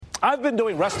I've been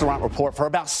doing Restaurant Report for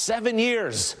about 7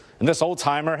 years, and this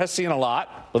old-timer has seen a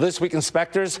lot. Well, this week,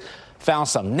 inspectors found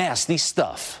some nasty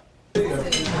stuff.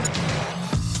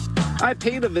 I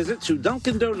paid a visit to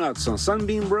Dunkin' Donuts on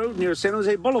Sunbeam Road near San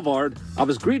Jose Boulevard. I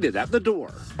was greeted at the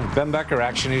door. Ben Becker,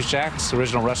 Action News Jax,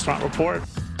 original Restaurant Report.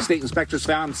 State inspectors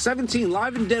found 17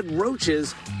 live and dead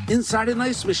roaches inside an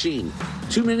ice machine.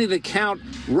 Too many to count.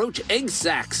 Roach egg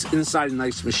sacs inside an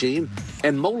ice machine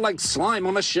and mold-like slime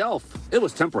on a shelf. It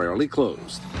was temporarily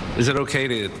closed. Is it okay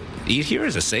to eat here?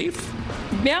 Is it safe?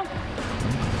 Yeah.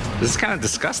 This is kind of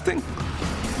disgusting.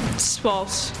 It's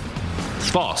false. It's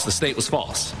false. The state was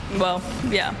false. Well,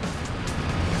 yeah.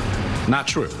 Not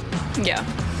true. Yeah.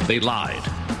 They lied.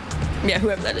 Yeah,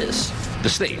 whoever that is. The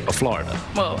state of Florida.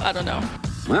 Well, I don't know.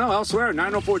 Well, elsewhere,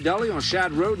 904 Deli on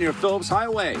Shad Road near Phillips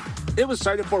Highway. It was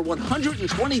cited for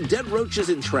 120 dead roaches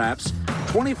in traps,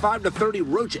 25 to 30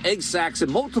 roach egg sacs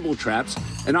in multiple traps,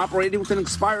 and operating with an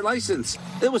expired license.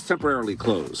 It was temporarily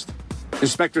closed.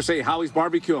 Inspectors say Howie's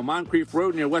Barbecue on Moncrief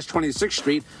Road near West 26th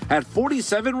Street had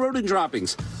 47 rodent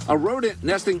droppings. A rodent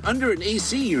nesting under an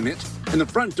AC unit, and the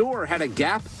front door had a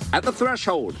gap at the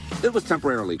threshold. It was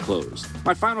temporarily closed.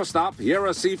 My final stop,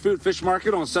 Yarra Seafood Fish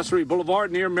Market on Sussery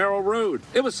Boulevard near Merrill Road.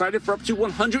 It was cited for up to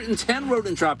 110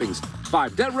 rodent droppings,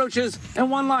 5 dead roaches, and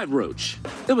 1 live roach.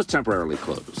 It was temporarily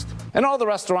closed. And all the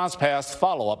restaurants passed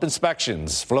follow-up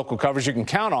inspections. For local coverage you can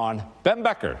count on, Ben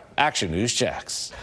Becker, Action News Jax.